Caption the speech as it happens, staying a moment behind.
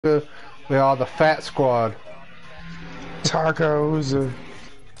We are the Fat Squad. Tacos.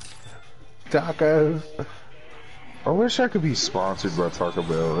 Tacos. I wish I could be sponsored by Taco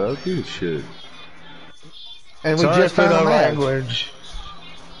Bell. That would be the shit. And we Sorry just for found the a match. language.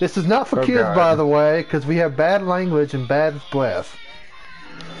 This is not for Oh, kids, God. by the way, because we have bad language and bad breath.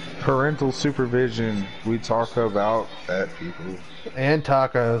 Parental supervision. We talk about fat people. And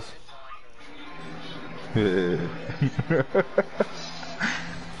tacos.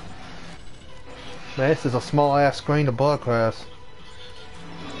 Man, this is a small ass screen to blood class.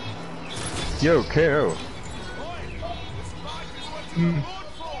 Yo, KO.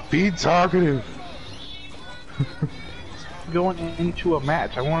 Be talkative. Going into a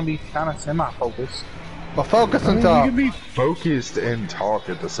match, I want to be kind of semi-focused. Well, focus and You talk. can be focused and talk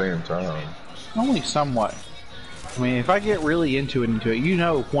at the same time. Only somewhat. I mean, if I get really into it, you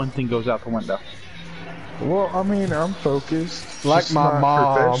know, one thing goes out the window. Well, I mean, I'm focused. Like just my not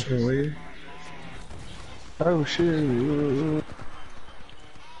mom. Professionally. Oh shit.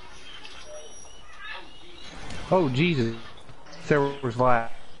 Oh Jesus, there was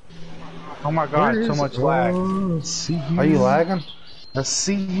lag. Oh my God, so much lag. Oh, see you. Are you lagging? I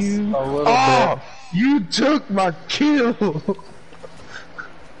see you. A little Oh, you took my kill.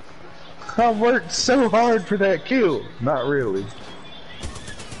 I worked so hard for that kill. Not really.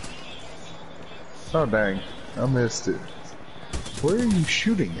 Oh dang, I missed it. Where are you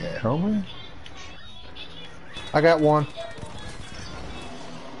shooting at, homie? I got one.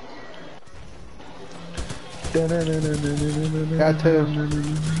 Got two.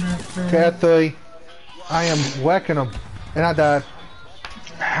 Got three. I am whacking them. And I died.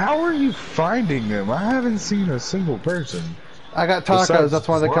 How are you finding them? I haven't seen a single person. I got tacos, Besides that's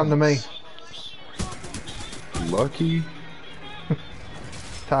why they come to me. Lucky.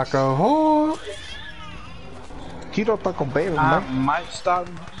 Taco. Oh. Kilo Taco Bell, I man. might stop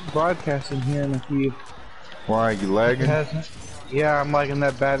broadcasting here in a few. Why, you lagging? Yeah, I'm lagging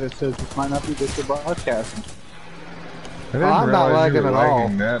that bad. It says it might not be good for broadcasting. I didn't I'm not realize you lagging were at all.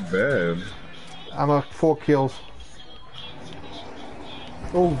 lagging that bad. I'm a 4 kills.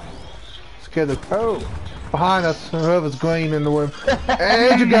 Oh. Scared the. Oh. Behind us. Whoever's green in the room.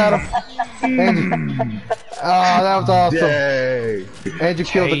 And you got him. And you, oh, that was awesome. Dang. And you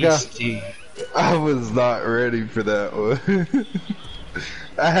killed the guy. I was not ready for that one.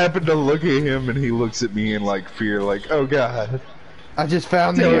 I happened to look at him and he looks at me in like fear, like, oh god. I just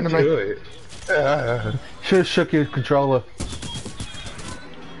found the Don't enemy. do it. Should have shook your controller.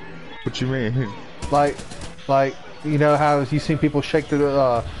 What you mean? Like, you know how you seen people shake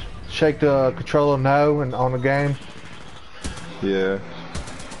the controller no and on the game. Yeah.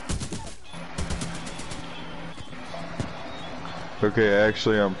 Okay,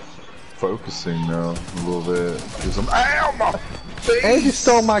 actually I'm focusing now a little bit because I'm ow my face. And you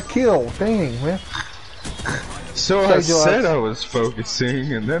stole my kill. Dang, man. So I Saved your said life. I was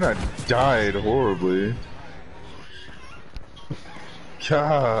focusing and then I died horribly.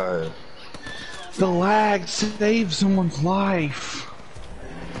 God. The lag saved someone's life.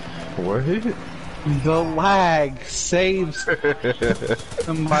 What? The lag saves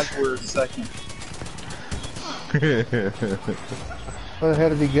somebody for a second. Where the hell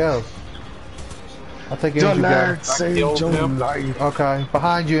did he go? I'll take The Andrew guy. lag saved killed your him. life. Okay,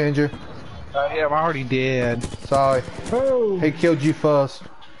 behind you, Andrew. Yeah, I'm already dead. Sorry. Oh. He killed you first.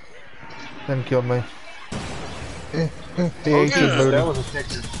 Then killed me. He ate your That booty. was a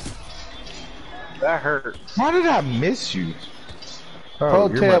picture. That hurt. Why did I miss you? Pro Oh,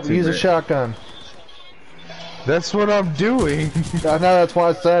 you're my tip, use a teammate. shotgun. That's what I'm doing. I know, that's why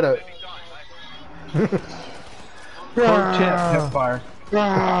I said it. Pro tip, hipfire.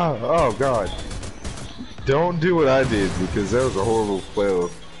 Ah, oh god. Don't do what I did because that was a horrible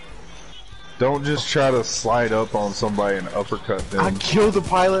fail. Don't just try to slide up on somebody and uppercut them. I killed the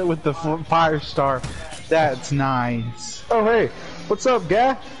pilot with the fire star. That's nice. Oh hey, what's up,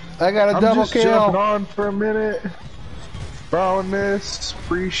 guy? I got a I'm double just jumping kill. on for a minute. Borrowing this,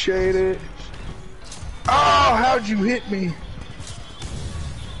 appreciate it. Oh, how'd you hit me?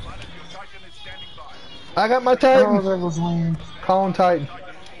 I got my Oh, Titan. that was lame. Calling Titan.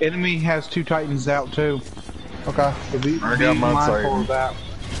 Enemy has 2 Titans out too. Okay. So be I got my mindful Titan. of that.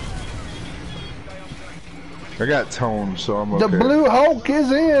 I got tone, so I'm okay. The Blue Hulk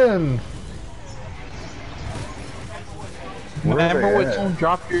is in. Where are Remember they when at? someone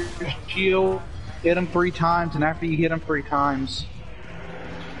drop your shield, hit them 3 times, and after you hit them 3 times,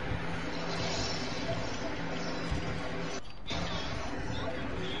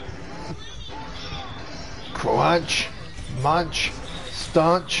 Crunch. Munch.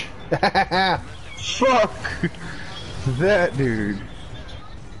 Stunch. Fuck that dude.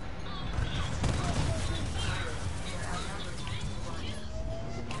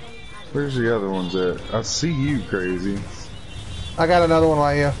 Where's the other ones at? I see you, crazy. I got another one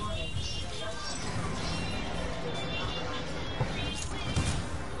right here.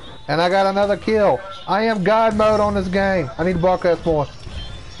 And I got another kill. I am God mode on this game. I need to broadcast more.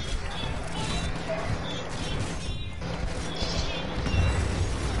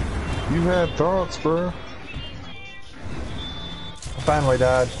 You had thoughts, bro. I finally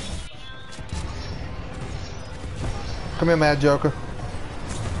died. Come here, Mad Joker.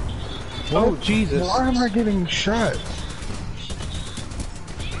 Oh, Jesus. Why am I getting shot?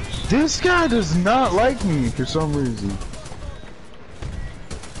 This guy does not like me for some reason.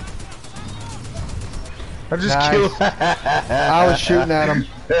 I just Nice. killed. I was shooting at him.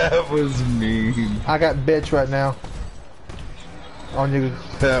 That was mean. I got bitch right now. On you.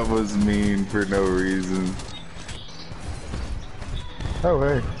 That was mean for no reason. Oh,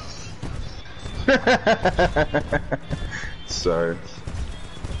 hey. Sorry.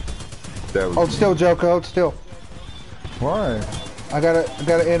 That was Hold still, Joker. Hold still. Why? I got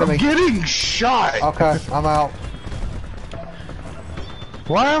an enemy. I'm getting shot! Okay, I'm out.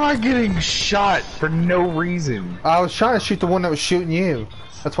 Why am I getting shot for no reason? I was trying to shoot the one that was shooting you.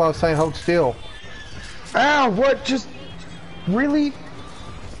 That's why I was saying hold still. Ow, what? Just... Really?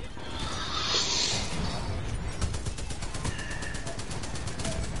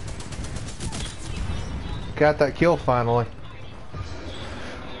 Got that kill finally.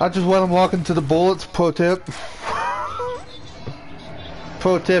 I just let him walk into the bullets. Pro tip.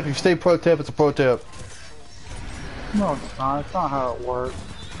 Pro tip. If you stay pro tip, it's a pro tip. No, it's not. It's not how it works.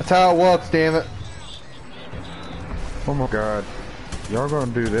 That's how it works, damn it. Oh my god. Y'all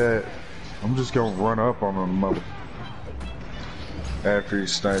gonna do that. I'm just gonna run up on him mother... after he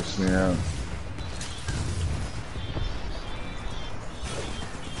snipes me out.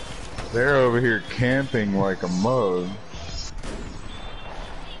 They're over here camping like a mug.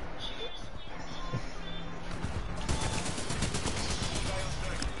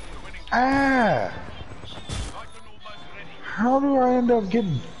 Ah! How do I end up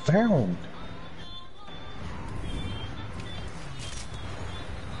getting found?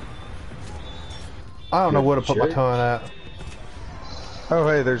 I don't know Good where to put my shit. tongue at. Oh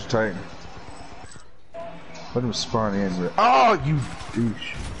hey, there's a Titan. Let him spawn in with... Oh, you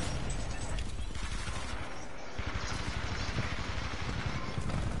douche.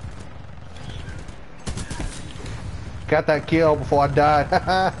 Got that kill before I died.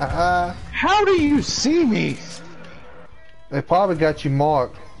 How do you see me? They probably got you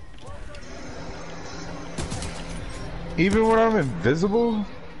marked. Even when I'm invisible?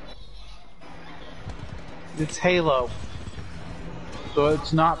 It's Halo. So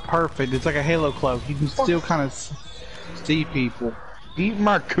it's not perfect. It's like a Halo cloak. You can still kind of see people. Eat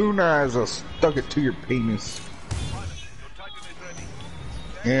my kunai as I stuck it to your penis.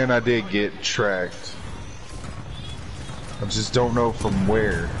 And I did get tracked. I just don't know from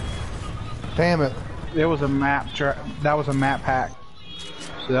where. Damn it. There was a map. That was a map hack.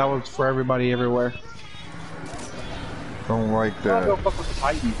 So that was for everybody everywhere. Don't like I'll go that. fuck with the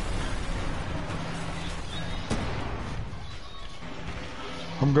Titan.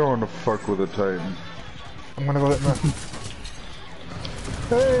 I'm going to fuck with a Titan. I'm gonna go let my...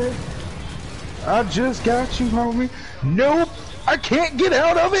 Hey, I just got you, homie. Nope, I can't get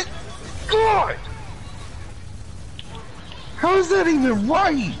out of it. God, how is that even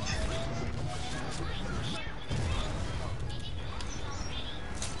right?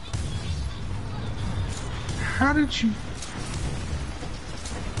 How did you?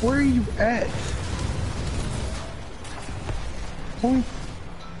 Where are you at?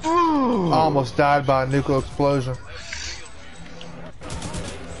 Oh, I almost died by a nuclear explosion.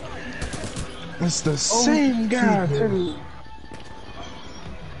 it's the same guy too.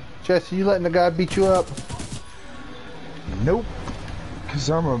 Jesse, you letting the guy beat you up? Nope. Because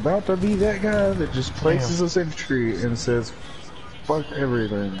I'm about to be that guy that just places a sentry and says, fuck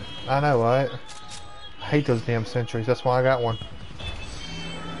everything. I know, right? I hate those damn sentries. That's why I got one.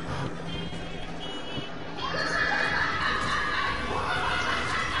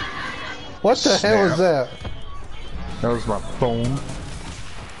 What the hell is that? That was my phone.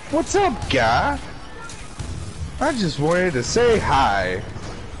 What's up, guy? I just wanted to say hi.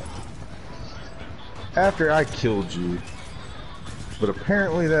 After I killed you. But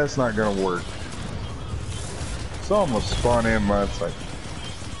apparently that's not gonna work. So I'm gonna spawn in my Titan.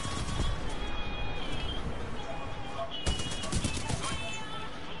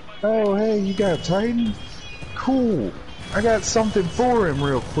 Oh, hey, you got a Titan? Cool. I got something for him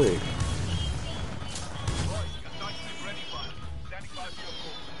real quick.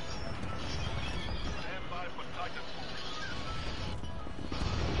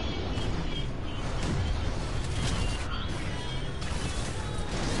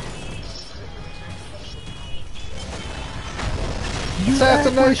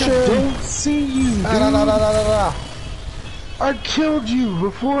 Assassination! Don't see you, dude. I killed you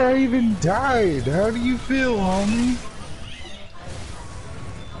before I even died. How do you feel, homie?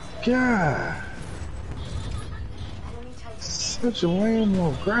 God. Such a lame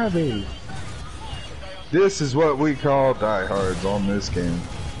little grabby. This is what we call diehards on this game.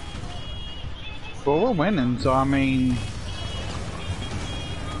 Well, we're winning, so I mean...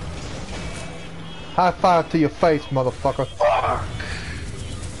 High five to your face, motherfucker. Fuck.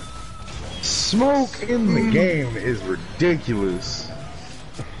 Smoke in the game is ridiculous.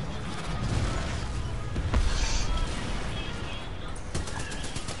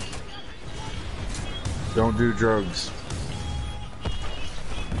 Don't do drugs.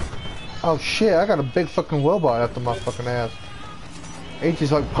 Oh shit, I got a big fucking robot after my fucking ass. H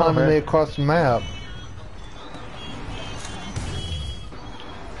is like pounding me across the map.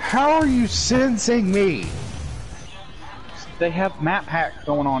 How are you sensing me? They have map hack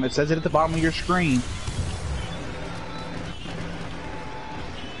going on. It says it at the bottom of your screen.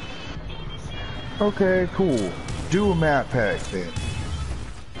 Okay, cool. Do a map pack then.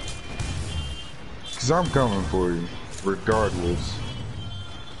 Cause I'm coming for you, regardless.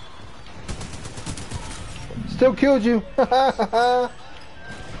 Still killed you.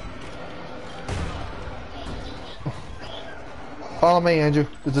 Follow me, Andrew.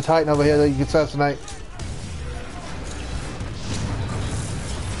 There's a Titan over here that you can assassinate.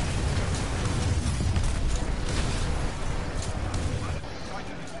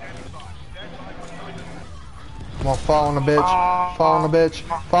 Come on, fall on the bitch. Fall on the bitch.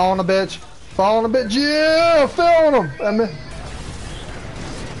 Fall on the bitch. Fall on the bitch. Yeah! Fell on him! I mean,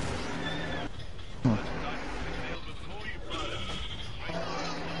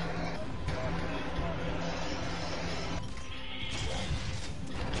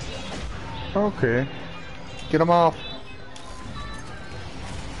 Okay. get him off.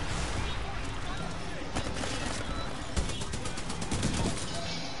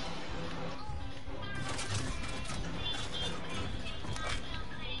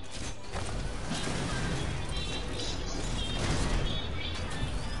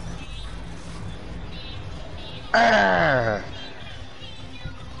 Ah!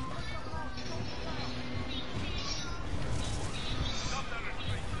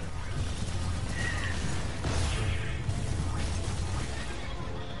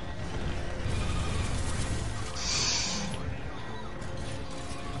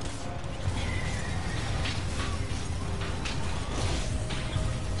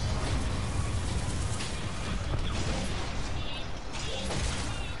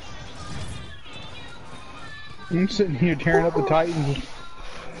 I'm sitting here tearing up the Titans.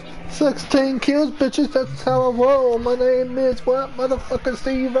 16 kills, bitches. That's how I roll. My name is what? Motherfucker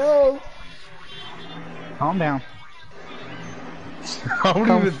Steve-O. Calm down. I don't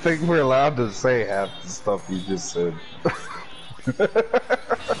even think we're allowed to say half the stuff you just said.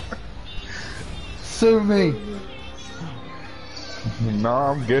 Sue me. No,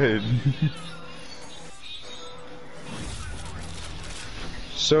 I'm good.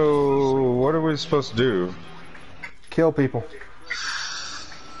 So, what are we supposed to do? Kill people.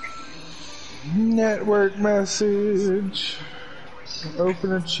 Network message.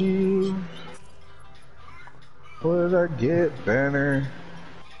 Open achieve. What did I get? Banner.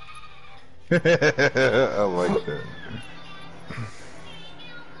 I like that.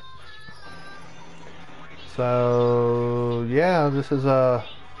 So yeah, this is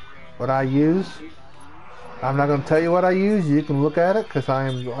what I use. I'm not gonna tell you what I use. You can look at it because I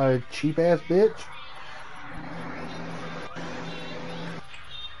am a cheap ass bitch.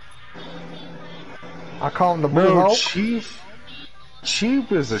 I call him the Blue No, Hulk.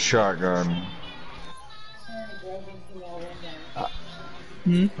 cheap is a shotgun.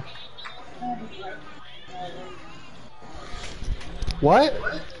 What?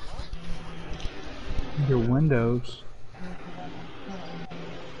 Your windows.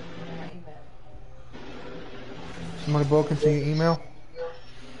 Somebody broke into your email?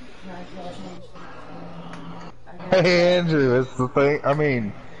 Hey Andrew, it's the thing. I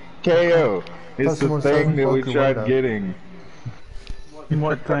mean, KO. It's the Someone thing that we broke your tried window. getting.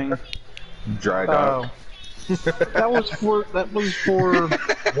 What thing? Dry dock. That was for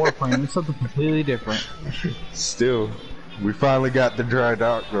Warframe. It's something completely different. Still, we finally got the dry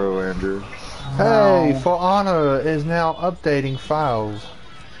dock, bro, Andrew. Hey, For Honor is now updating files.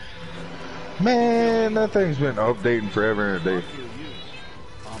 Man, that thing's been updating forever and a day.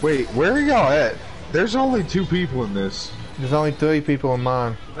 Wait, where are y'all at? There's only 2 people in this. There's only 3 people in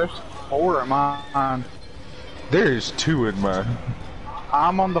mine. There's 4 in mine. There's 2 in mine.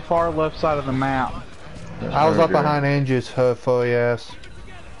 I'm on the far left side of the map. I was up Okay. behind Angie's her furry ass.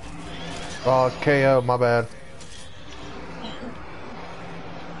 Oh, KO, my bad.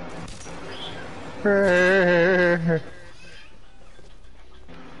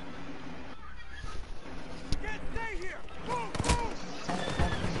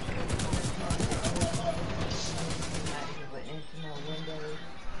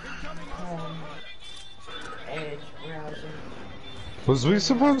 Was we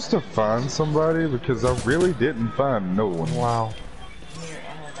supposed to find somebody? Because I really didn't find no one. Wow.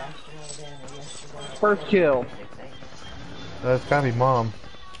 First kill. That's gotta be Mom.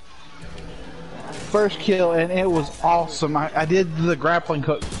 First kill, and it was awesome. I did the grappling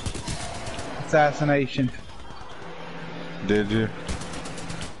hook assassination. Did you?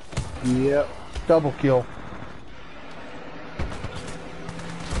 Yep. Double kill.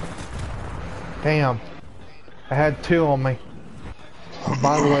 Damn. I had 2 on me.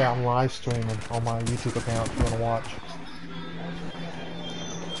 By the way, I'm live streaming on my YouTube account if you want to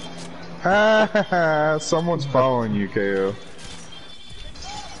watch. Someone's following you, KO.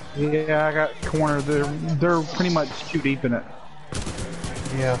 Yeah, I got cornered. They're pretty much too deep in it.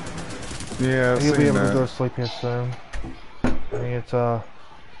 Yeah. Yeah, I've He'll be seen able to that. go to sleep here soon. I mean, it's, I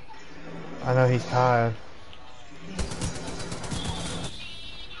know he's tired.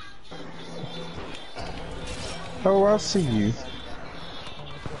 Oh, I see you.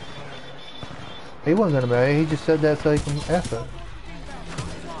 He wasn't gonna marry, he just said that so he can F it.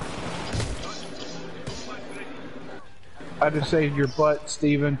 I just saved your butt,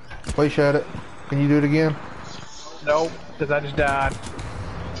 Steven. Appreciate it. Can you do it again? Nope, because I just died.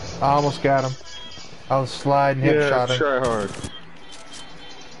 I almost got him. I was sliding, hip Yeah, shot him. try hard.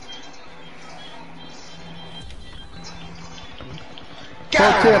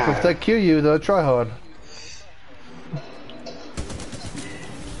 Pro tip, if they kill you, they'll try hard.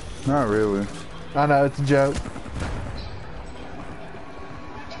 Not really. I know, it's a joke.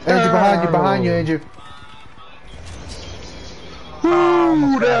 Andrew, behind you, Andrew.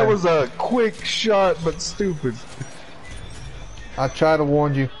 Ooh, that was a quick shot, but stupid. I tried to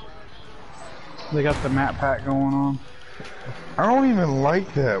warn you. They got the map pack going on. I don't even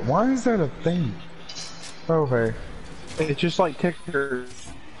like that. Why is that a thing? Oh, hey. It's just like tickers.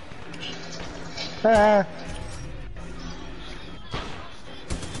 Ah.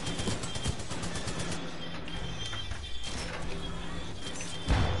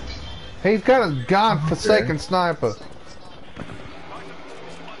 He's got a godforsaken sniper.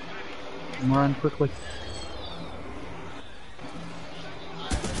 Run quickly.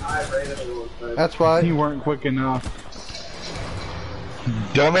 That's right. You weren't quick enough.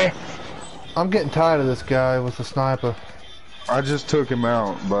 Dummy. I'm getting tired of this guy with the sniper. I just took him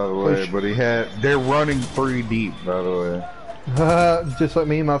out, by the way, but they're running 3 deep, by the way. Just like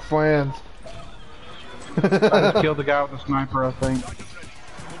me and my friends. I just killed the guy with the sniper, I think.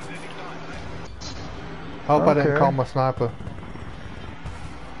 I hope I didn't Okay. call my sniper.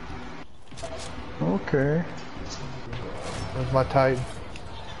 Okay. That's my Titan.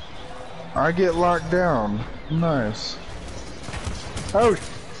 I get locked down. Nice. Oh,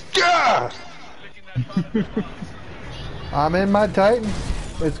 God! I'm in my Titan.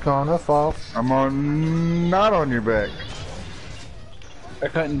 It's gonna fall. I'm not on your back. I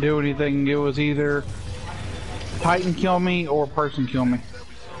couldn't do anything. It was either Titan kill me or person kill me.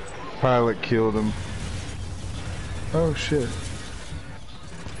 Pilot killed him. Oh, shit.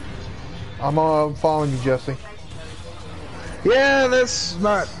 I'm following you, Jesse. Yeah, that's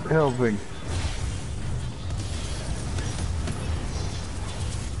not helping.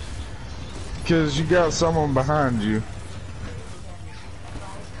 Because you got someone behind you.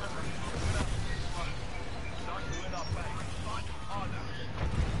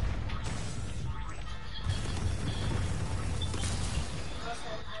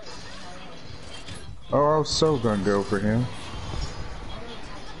 Oh, I was so gonna go for him.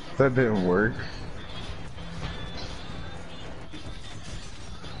 That didn't work.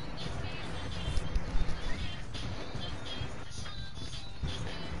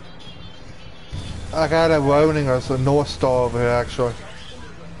 I got a Ronin or a North Star over here, actually.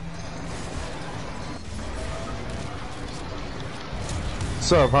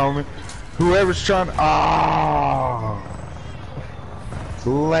 What's up, homie? Whoever's trying to... Ah!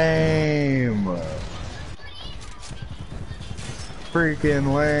 Lame.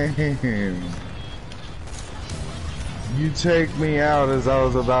 Freaking lame. You take me out as I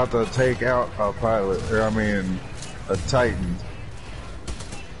was about to take out a pilot, or I mean, a Titan.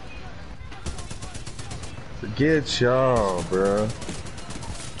 Forget y'all, bruh.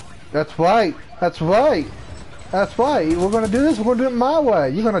 That's right. That's right. That's right. We're gonna do this. We're gonna do it my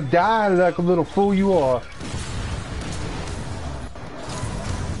way. You're gonna die like a little fool you are.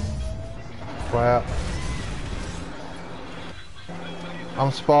 Crap.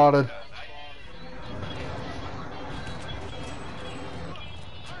 I'm spotted.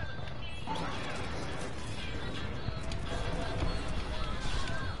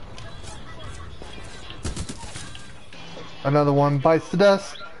 Another one bites the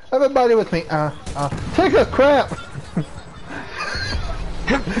dust. Everybody with me. Take a crap.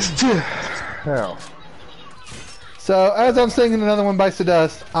 Hell. So as I'm singing another one bites the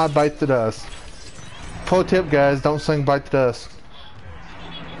dust, I bite the dust. Pro tip, guys, don't sing bite the dust.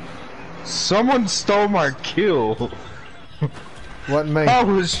 Someone stole my kill. Wasn't me. I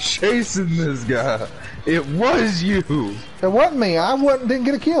was chasing this guy. It was you. It wasn't me. Didn't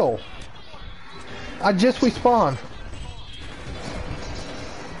get a kill. I just respawned.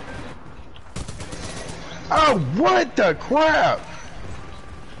 Oh, what the crap?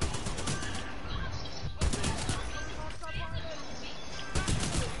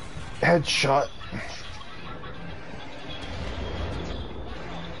 Headshot.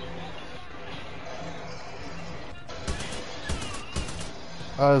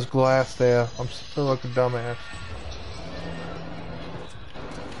 Oh, there's glass there. I'm still like a dumbass.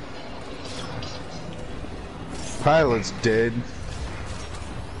 Pilot's dead.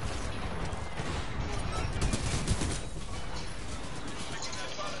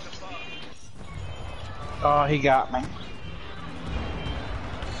 Oh, he got me.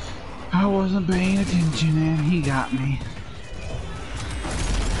 I wasn't paying attention and he got me.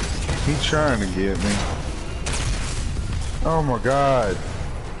 He's trying to get me. Oh my god.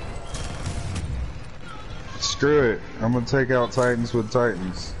 Screw it. I'm gonna take out Titans with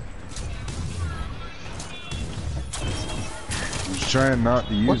Titans. I'm just trying not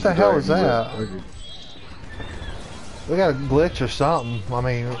to use What the hell is Titans, that? We got a glitch or something. I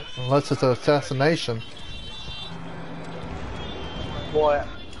mean, unless it's an assassination. What?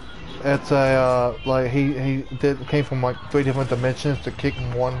 It's a, like, came from like 3 different dimensions to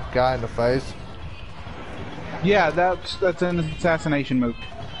kicking one guy in the face. Yeah, that's an assassination move.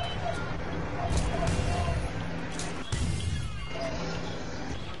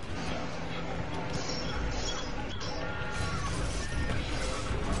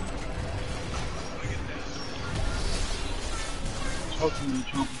 Hoping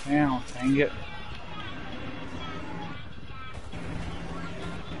to jump down, dang it.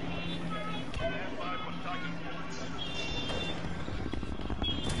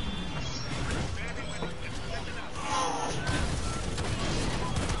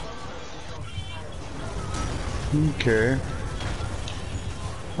 Okay.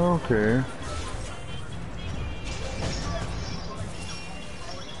 Okay.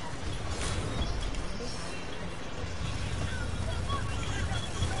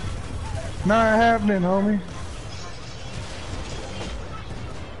 Not happening, homie.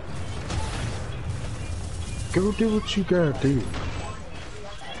 Go do what you gotta do.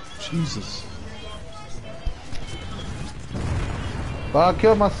 Jesus. Well, I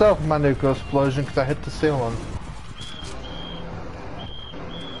killed myself with my nuclear explosion because I hit the ceiling.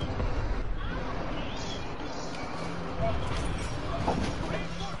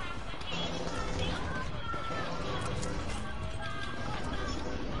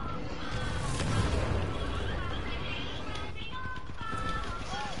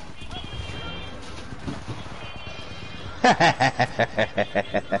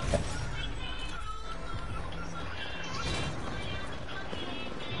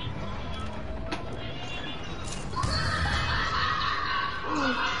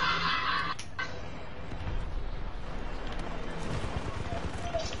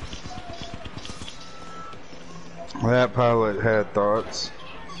 That pilot had thoughts.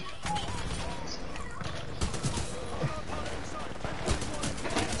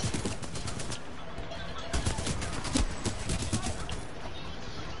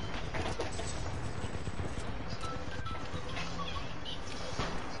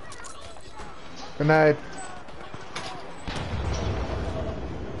 Good night.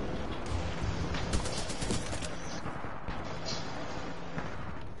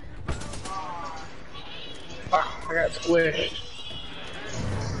 I got squished.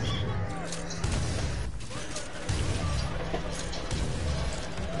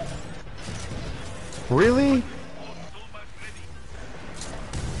 Really?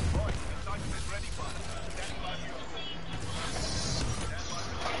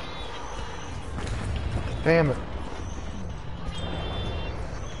 Damn it.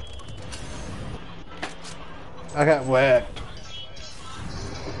 I got whacked.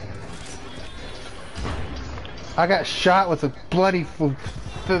 I got shot with a bloody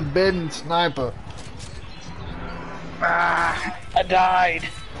forbidden sniper. Ah, I died.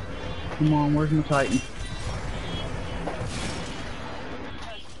 Come on, where's my Titan?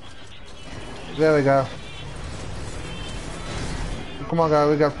 There we go. Come on, guys,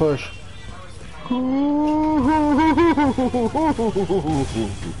 we got to push.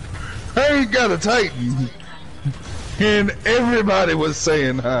 I ain't got a Titan. And everybody was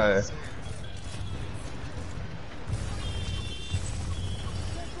saying hi.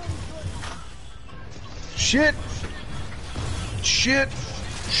 Shit. Shit.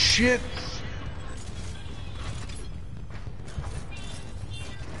 Shit.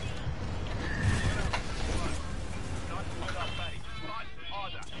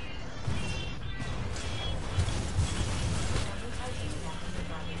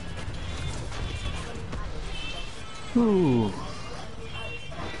 Ooh.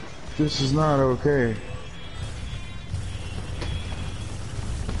 This is not okay.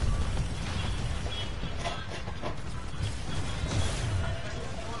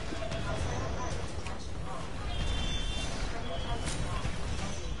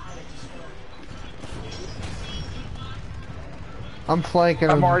 I'm flanking.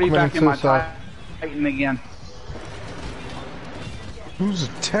 I'm already back in my suicide. Titan again. Who's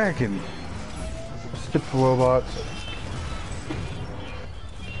attacking? Stupid robots.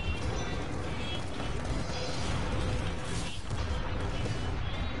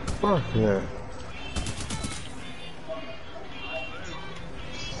 Fuck yeah.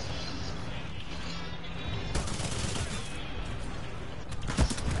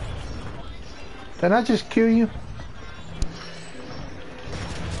 Did I just kill you?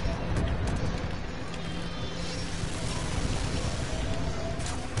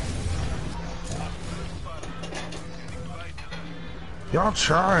 Y'all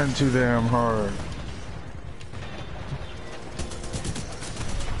trying too damn hard.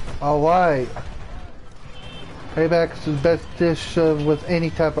 Alright. Payback's the best dish with any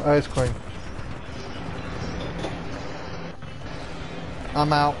type of ice cream.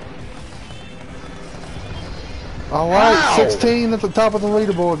 I'm out. Alright, 16 at the top of the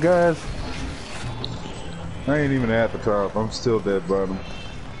leaderboard, guys. I ain't even at the top. I'm still dead bottom.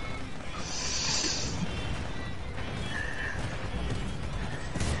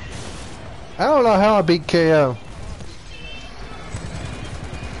 I don't know how I beat KO.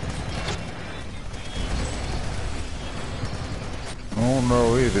 I don't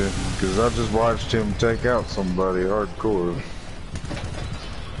know either, because I just watched him take out somebody hardcore.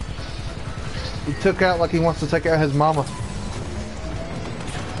 He took out like he wants to take out his mama.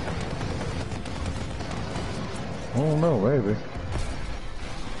 I don't know, maybe.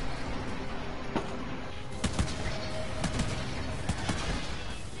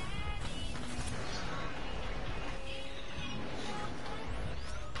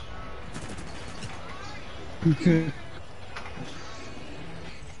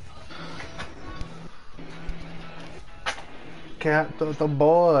 Cat the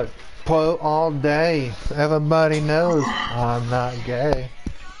boy. Pro all day. Everybody knows I'm not gay.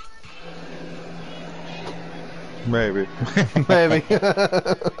 Maybe. Maybe.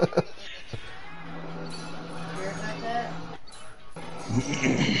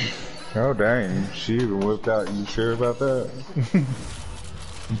 Oh dang, she even whipped out. You sure about that?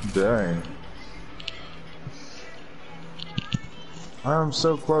 Dang. I'm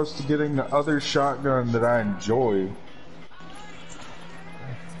so close to getting the other shotgun that I enjoy.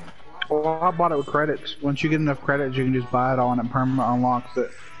 Well, I bought it with credits. Once you get enough credits, you can just buy it all and it permanently unlocks it.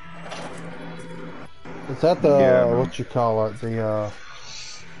 Is that the, Yeah, what you call it, the,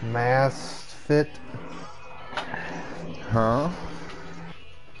 mass fit? Huh?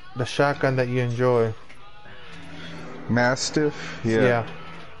 The shotgun that you enjoy? Mastiff? Yeah.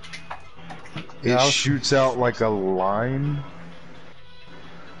 It shoots out like a line.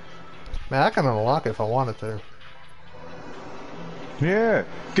 Man, I can unlock it if I wanted to. Yeah,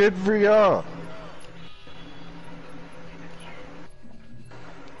 good for y'all.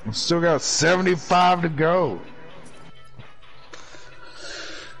 I still got 75 to go.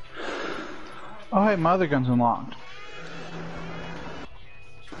 Oh, hey, my other gun's unlocked.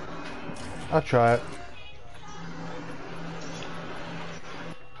 I'll try it.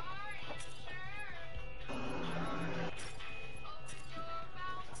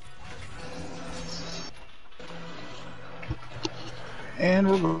 And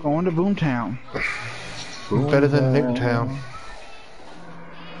we're going to Boomtown. Better than Nuketown.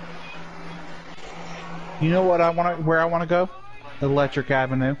 You know what I want to, where I want to go? Electric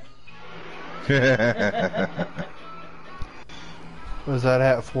Avenue. Was that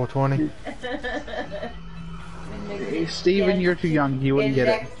at 420? Hey, Steven, you're too young. You wouldn't get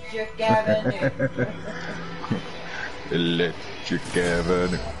it. Electric Avenue. Electric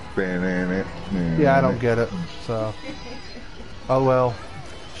Avenue. Yeah, I don't get it. So, oh well.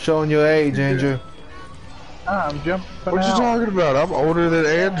 Showing your age, Andrew. I'm jumping What you out. talking about? I'm older than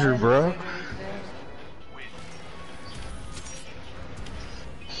Andrew, bro.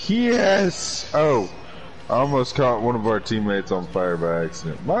 Yes! Oh, I almost caught one of our teammates on fire by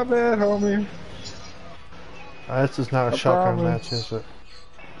accident. My bad, homie. This is not a shotgun match, is it?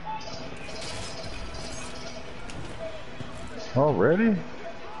 Already?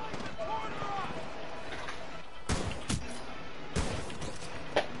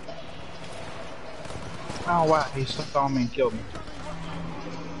 Oh wow, he saw me and killed me.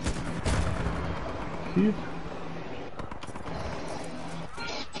 Cute.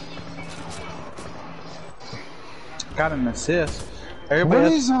 Got an assist. Everybody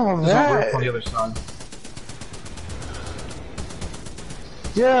What else is all is that? on the other side.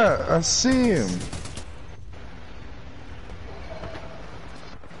 Yeah, I see him.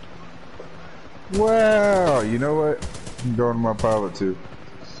 Wow, you know what? I'm going to my pilot too.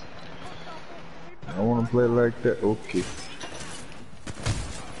 I want to play like that. Okay.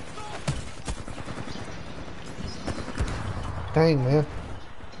 Dang, man.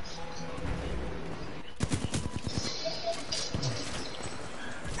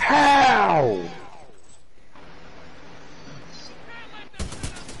 How?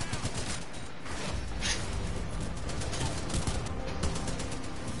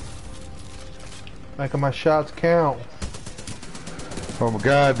 Making my shots count. Oh my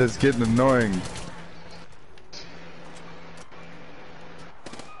god, that's getting annoying.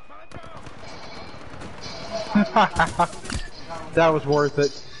 That was worth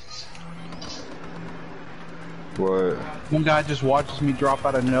it. What? One guy just watches me drop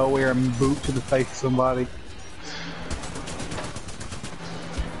out of nowhere and boot to the face of somebody.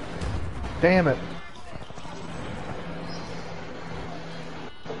 Damn it.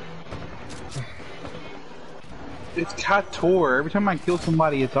 It's Couture. Every time I kill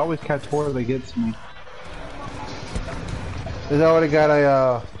somebody, it's always Couture that gets me. He's already got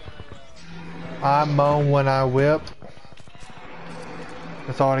a, I moan when I whip.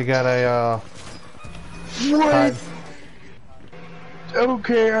 It's already got a, What?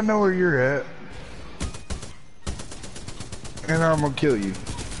 Okay, I know where you're at. And I'm gonna kill you.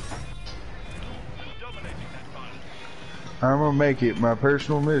 I'm gonna make it my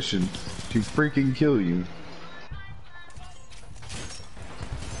personal mission to freaking kill you.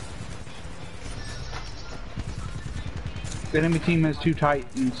 The enemy team has 2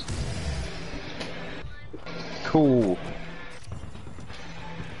 Titans. Cool.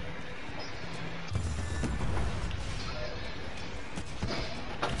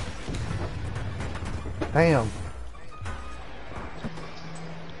 damn.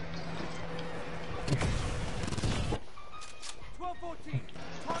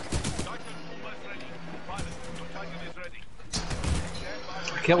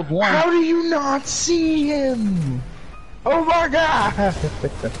 I killed one. How do you not see him? Oh my god!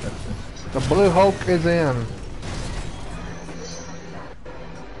 The Blue Hulk is in.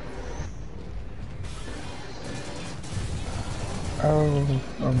 Oh,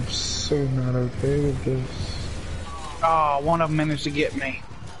 I'm so not okay with this. Oh, one of them managed to get me.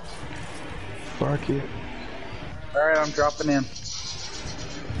 Fuck it. Alright, I'm dropping in.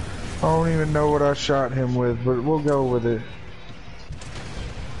 I don't even know what I shot him with, but we'll go with it.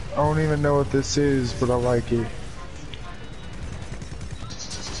 I don't even know what this is, but I like it.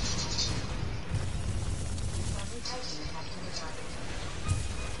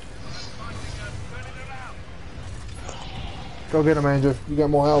 Go get him, Andrew. You got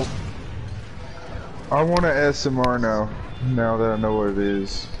more health. I want an SMR now that I know what it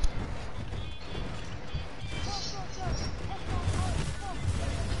is.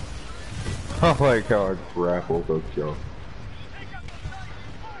 I like how I grapple hooked y'all.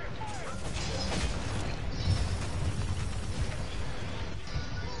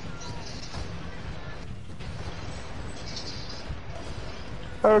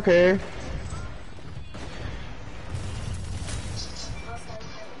 Okay.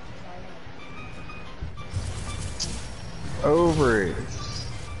 Over it.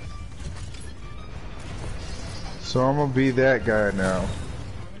 So I'm gonna be that guy now.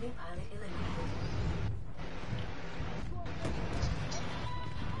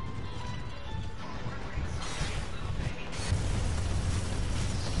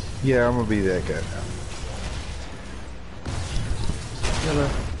 Yeah, I'm gonna be that guy now.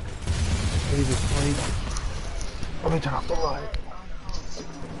 Leave it sleep. Let me turn off the light.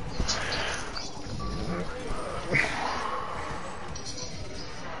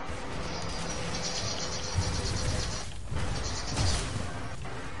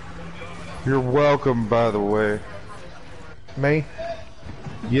 You're welcome, by the way. Me?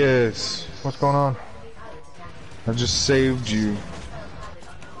 Yes. What's going on? I just saved you.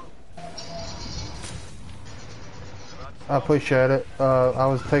 I appreciate it. I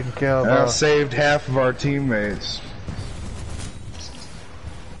was taking care of. And I saved half of our teammates.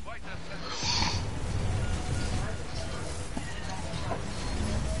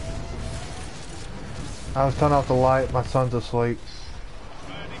 I was turning off the light. My son's asleep.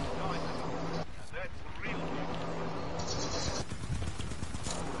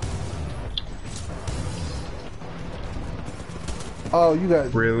 Oh, you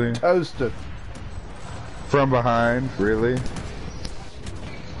got Really? toasted. From behind? Really?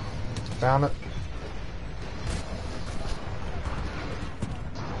 Found it.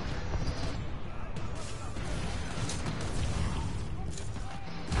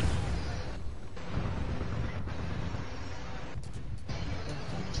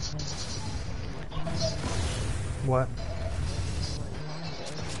 What?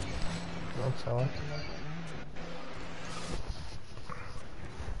 I'm sorry.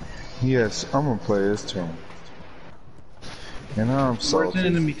 Yes, I'm gonna play this turn. And I'm Where's salty. the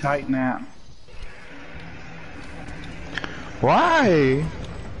enemy Titan at? Why?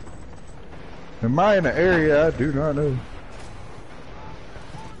 Am I in an area I do not know?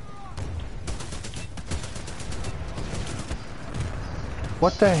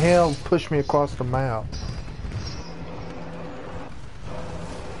 What the hell pushed me across the map?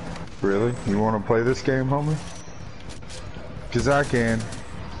 Really? You wanna play this game, homie? 'Cause I can.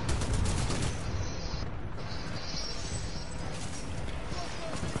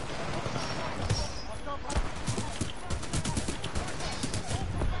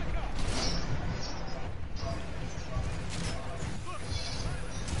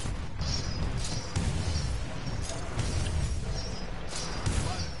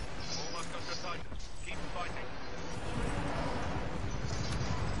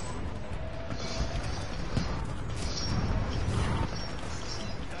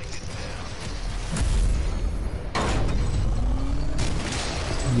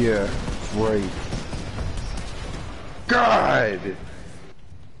 Yeah, right. God!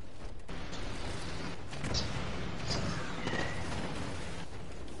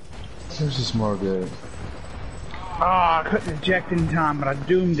 There's a small guy. Ah, I couldn't eject in time, but I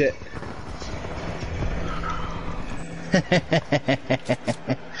doomed it.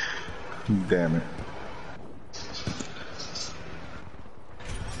 Damn it.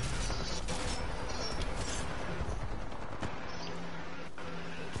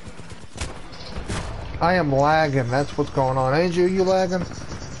 I am lagging. That's what's going on. Ain't you lagging?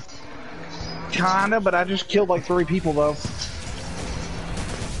 Kinda, but I just killed like 3 people though.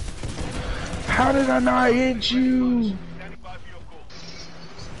 How did I not hit you?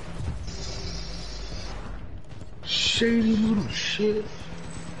 Shady little shit.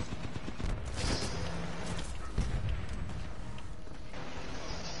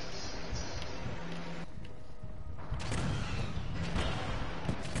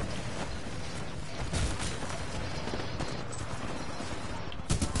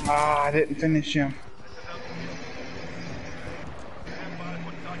 Ah, I didn't finish him.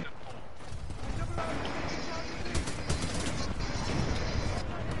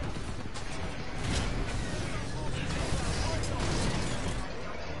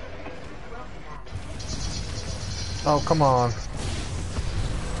 Oh, come on.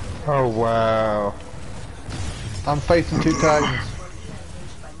 Oh, wow. I'm facing 2 Titans.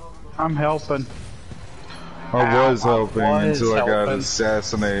 I'm helping. I was helping was until I got helping.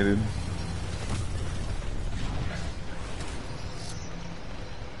 assassinated.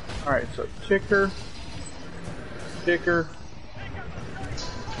 Alright, so kicker. Kicker.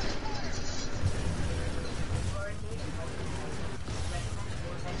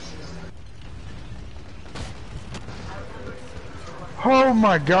 Oh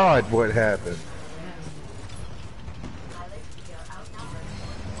my god, what happened?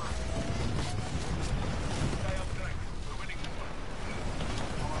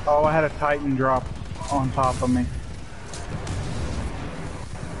 Oh, I had a Titan drop on top of me.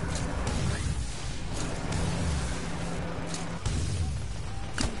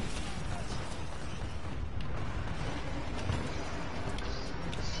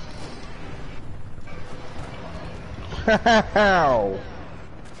 How?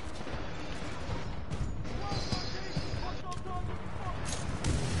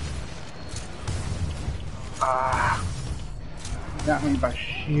 Ah. Got me by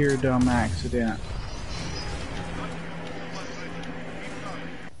sheer dumb accident.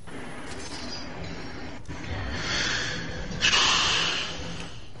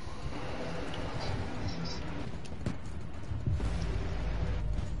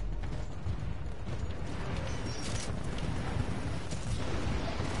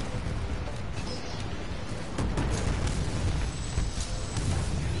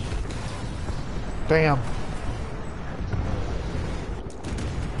 Damn.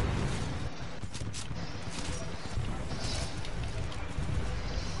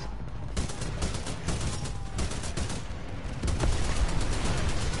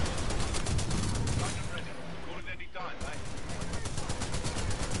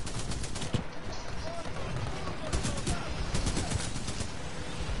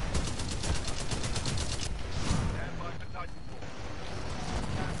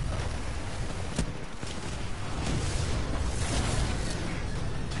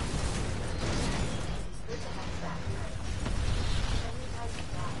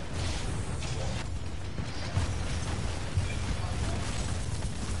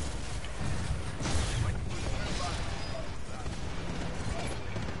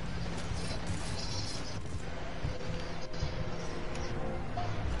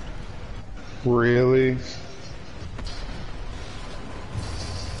 Really?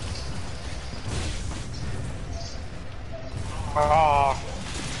 Ah.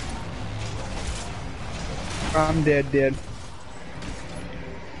 I'm dead.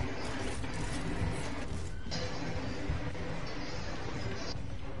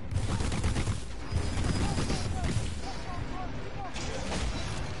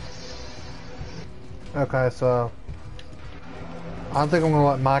 Okay, so I think I'm gonna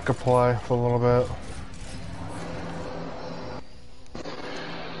let Micah play for a little bit.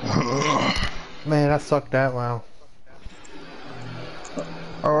 Man, I sucked that round.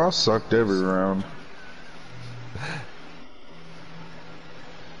 Oh, I sucked every round.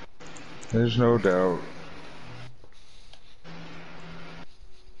 There's no doubt.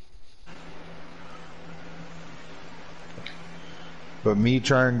 But me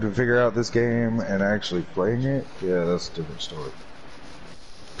trying to figure out this game and actually playing it, yeah, that's a different story.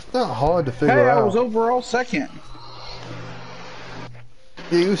 It's not hard to figure Hey, I out. was overall second.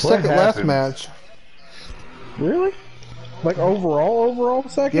 Yeah, you were second last match. Really? Like overall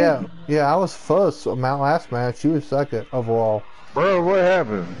second? Yeah, I was first last match. You were second overall. Bro, what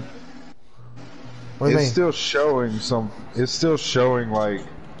happened? What do you It's mean? still showing it's still showing like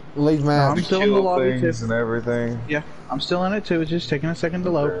Lead No, match. I'm still in the kill lobby too. things and everything. Yeah, I'm still in it too. It's just taking a second to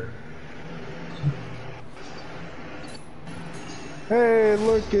load. Hey,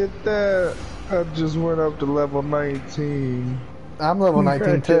 look at that. I just went up to level 19. I'm level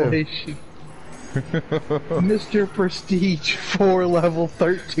 19 too. Congratulations. Mr. Prestige 4 level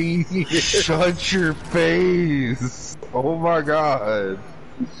 13 here. Shut your face. Oh my god.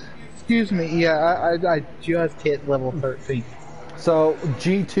 Excuse me, yeah, I just hit level 13. So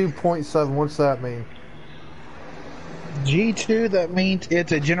G2.7, what's that mean? G2, that means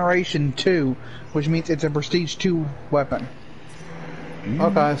it's a Generation 2, which means it's a Prestige 2 weapon.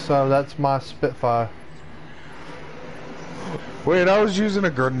 Okay, so that's my Spitfire. Wait, I was using a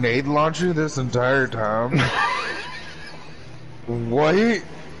grenade launcher this entire time? What?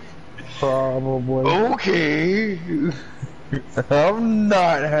 Probably. Okay. I'm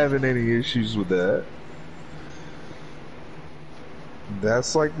not having any issues with that.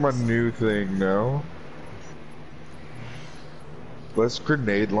 That's like my new thing now. Let's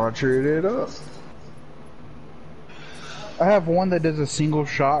grenade launcher it up. I have one that does a single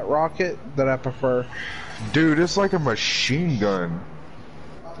shot rocket that I prefer. Dude, it's like a machine gun.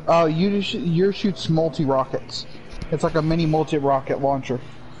 Oh, yours shoots multi-rockets. It's like a mini multi-rocket launcher.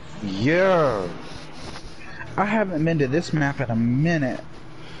 Yeah. I haven't been to this map in a minute.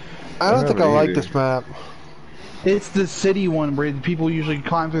 I don't think I haven't like either. this map. It's the city one where people usually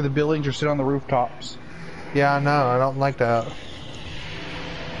climb through the buildings or sit on the rooftops. Yeah, I know. I don't like that.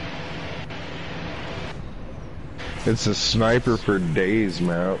 It's a sniper for days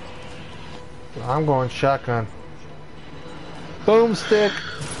map. I'm going shotgun. Boomstick.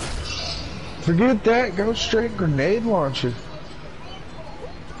 Forget that, go straight grenade launcher.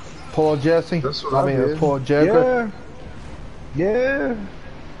 Pull a Jesse. That's what I did. Pull a Joker. Yeah.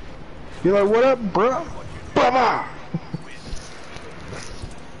 You're like, what up, bro? Baba!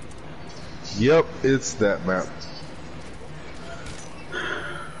 Yep, it's that map.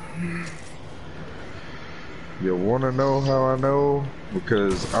 You wanna know how I know?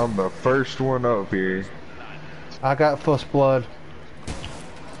 Because I'm the first one up here. I got first blood.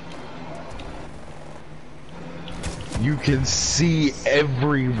 You can see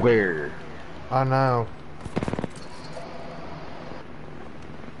everywhere. I know.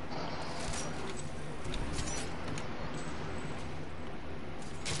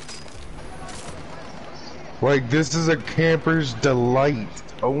 Like, this is a camper's delight.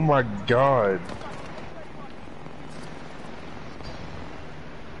 Oh my god.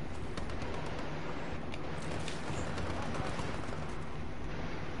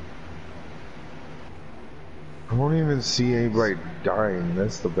 I won't even see anybody dying.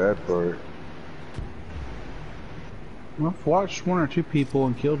 That's the bad part. I've watched one or two people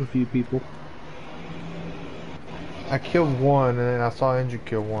and killed a few people. I killed one, and then I saw Andrew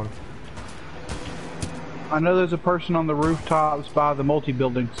kill one. I know there's a person on the rooftops by the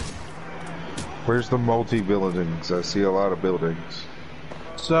multi-buildings. Where's the multi-buildings? I see a lot of buildings.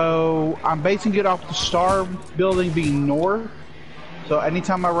 So, I'm basing it off the star building being north. So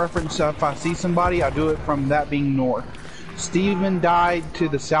anytime I reference if I see somebody, I do it from that being north. Steven died to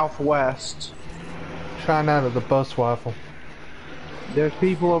the southwest. Trying out of the bus rifle. There's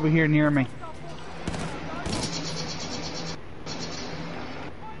people over here near me.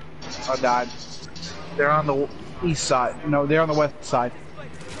 I died. They're on the east side. No, they're on the west side.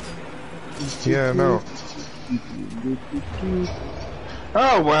 Yeah, I know.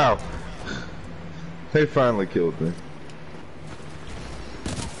 Oh, wow. They finally killed me.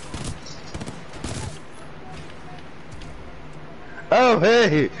 Oh,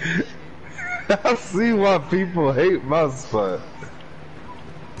 hey! I see why people hate my spot.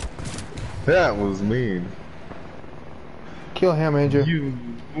 That was mean. Kill him, Andrew. You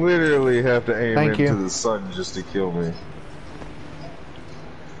literally have to aim Thank into you. the sun just to kill me.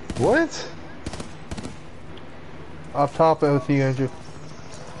 What? I'll top it with you, Andrew.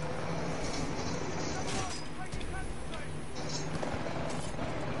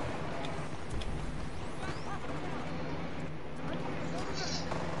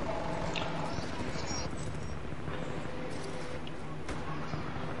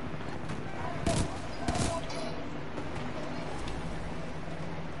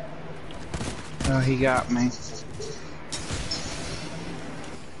 Oh, he got me.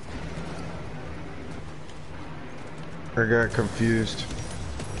 I got confused.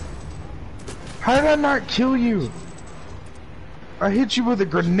 How did I not kill you? I hit you with a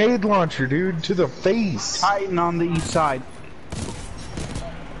grenade launcher, dude, to the face. Titan on the east side.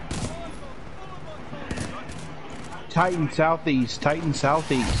 Titan southeast. Titan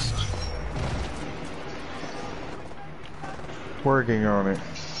southeast. Working on it.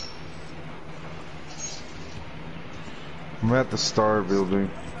 I'm at the star building.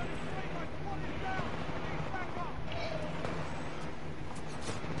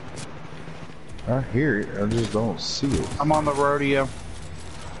 I hear it, I just don't see it. I'm on the rodeo.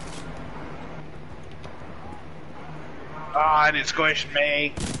 Ah, and it squished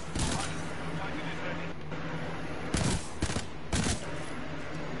me.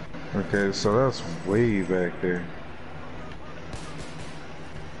 Okay, so that's way back there.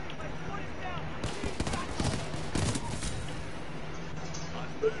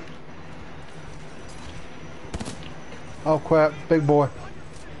 Oh crap, big boy.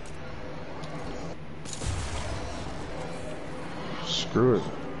 Screw it.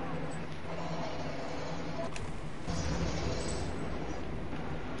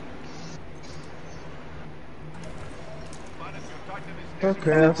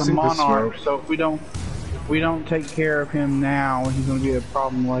 Okay, I It's a see the monarch, smoke. so if we don't take care of him now, he's gonna be a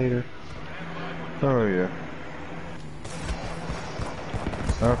problem later. Oh yeah.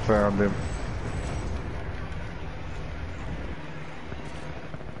 I found him.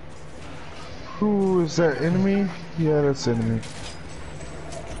 Who is that, enemy? Yeah, that's enemy.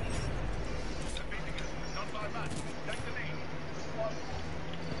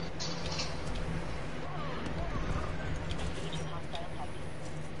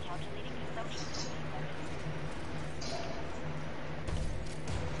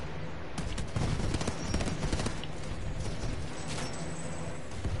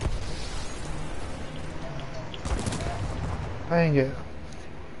 Dang it.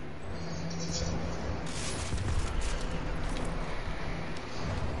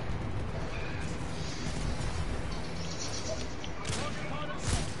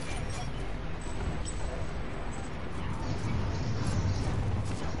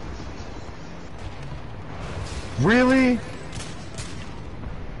 Really?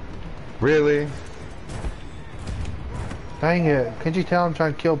 Really? Dang it. Can't you tell I'm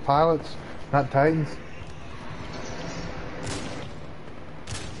trying to kill pilots, not Titans?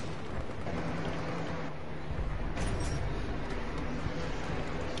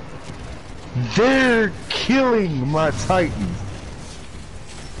 They're killing my Titan.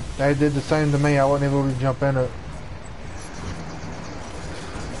 They did the same to me. I wasn't able to jump in it.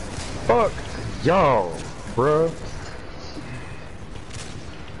 Fuck y'all, bruh.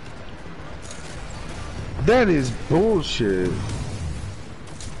 That is bullshit.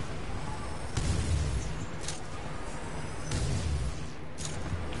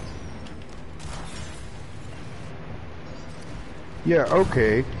 Yeah,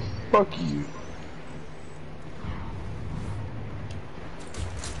 okay. Fuck you.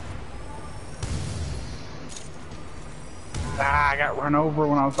 Ah, I got run over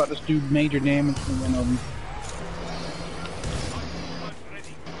when I was about to do major damage and run over.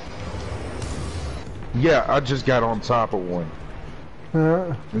 Yeah, I just got on top of one.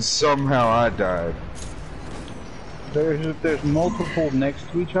 And somehow I died. If there's multiple next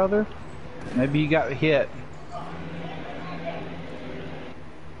to each other, maybe you got hit.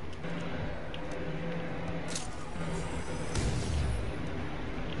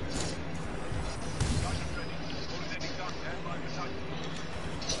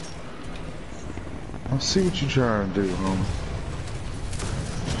 I see what you're trying to do, homie.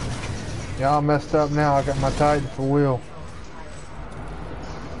 Y'all messed up now. I got my Titan for wheel.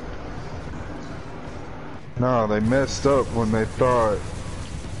 No, they messed up when they thought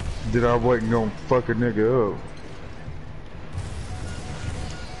that I wasn't gonna fuck a nigga up.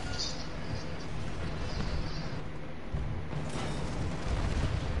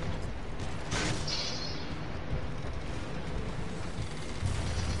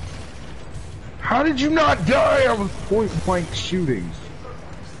 How did you not die? I was point blank shooting.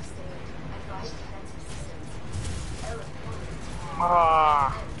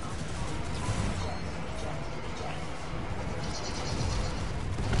 Ah.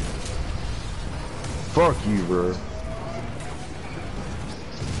 Fuck you, bro.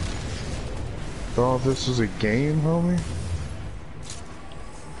 Thought this was a game, homie?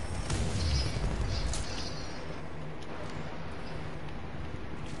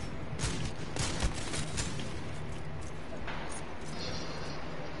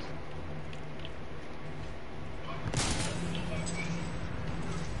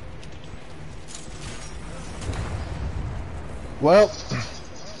 Well,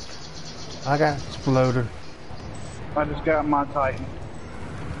 I got exploded. I just got my Titan.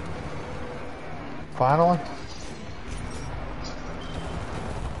 Finally?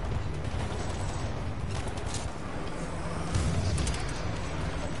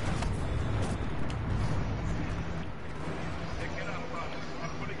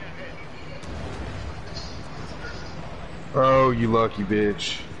 Oh, you lucky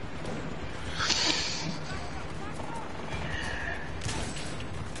bitch.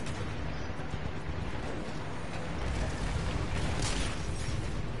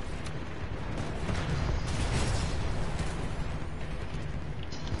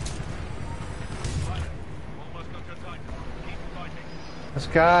 This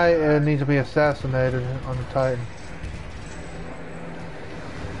guy needs to be assassinated on the Titan.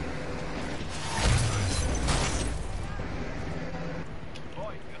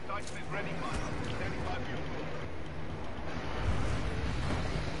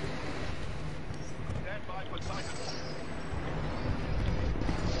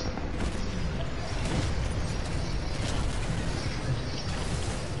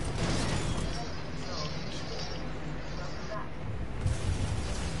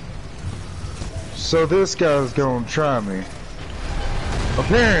 So this guy's gonna try me.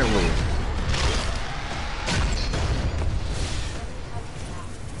 Apparently.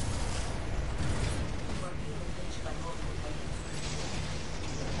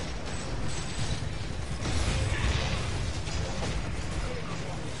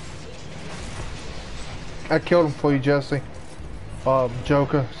 I killed him for you, Jesse.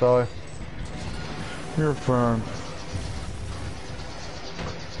 Joker, sorry. You're fine.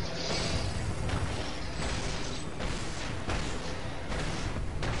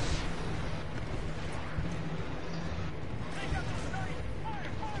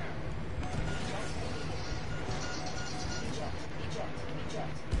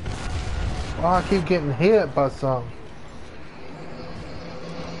 Oh, I keep getting hit by something.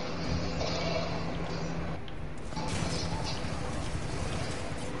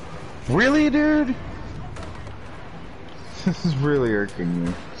 Really, dude? This is really irking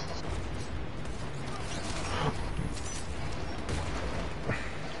me.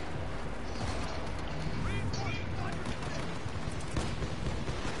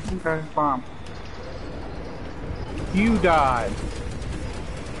 Okay, bomb. You died.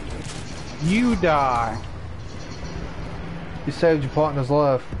 You die. You saved your partner's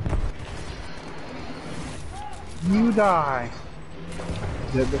life. You die.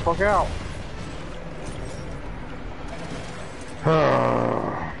 Get the fuck out.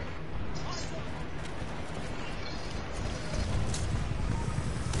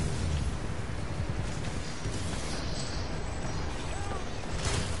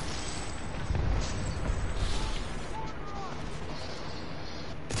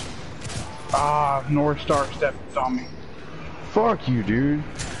 Ah, North Star stepped on me. Fuck you, dude.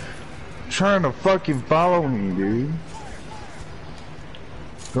 Trying to fucking follow me, dude.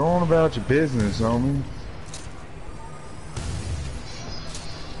 Go on about your business, homie.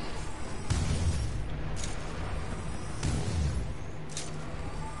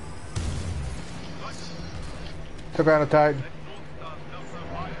 Took out a Titan.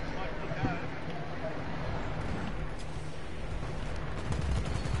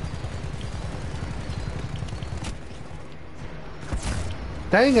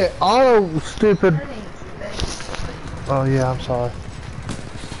 Dang it, auto stupid. Oh yeah, I'm sorry.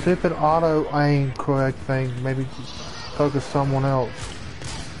 Stupid auto aim correct thing. Maybe focus someone else.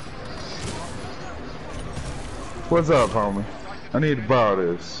 What's up, homie? I need to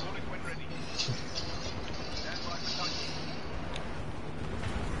borrow this.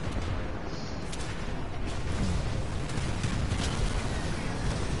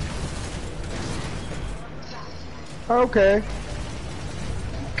 Okay.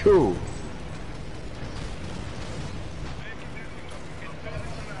 Cool.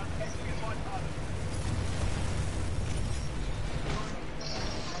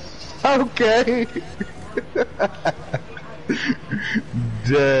 Okay.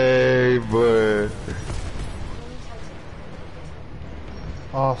 Dang, boy.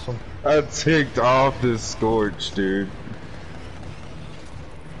 Awesome. I ticked off this Scorch, dude.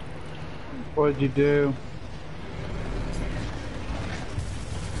 What'd you do?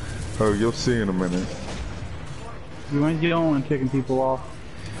 Oh, you'll see in a minute. You ain't the only one kicking people off.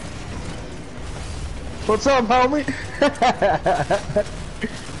 What's up, homie?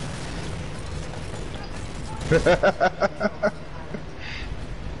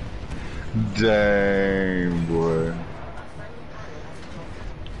 Dang, boy.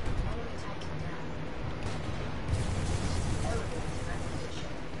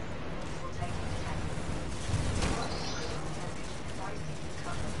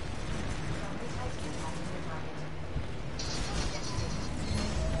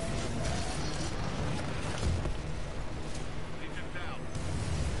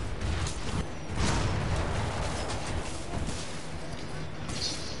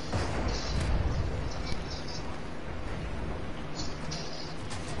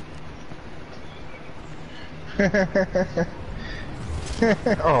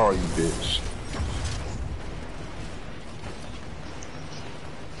 Oh, you bitch.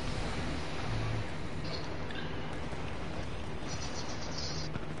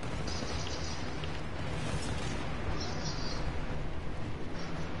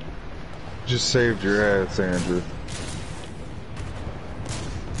 Just saved your ass, Andrew.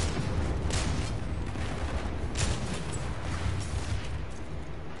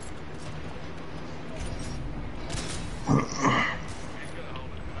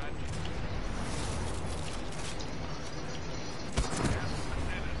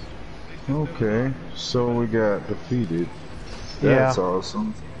 Okay, so we got defeated. That's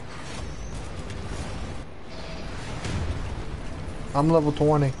awesome. I'm level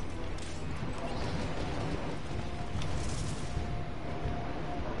 20.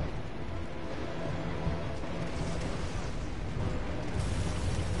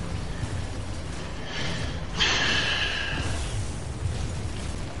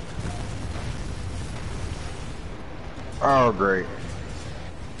 Oh, great.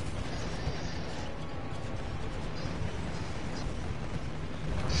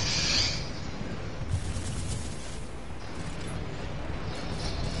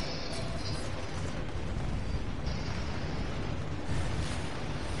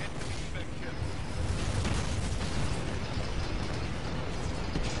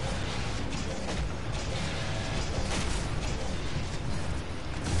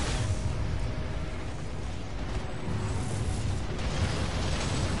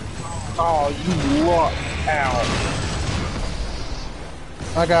 Oh, you luck out.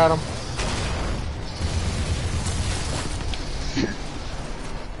 I got him.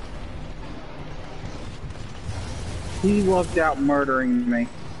 He lucked out murdering me.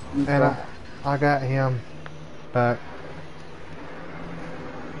 And I got him back.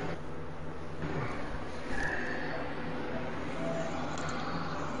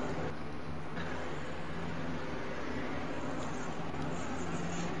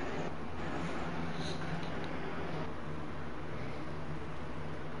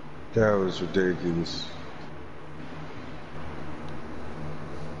 That was ridiculous.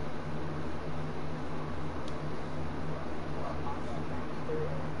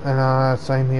 And same here.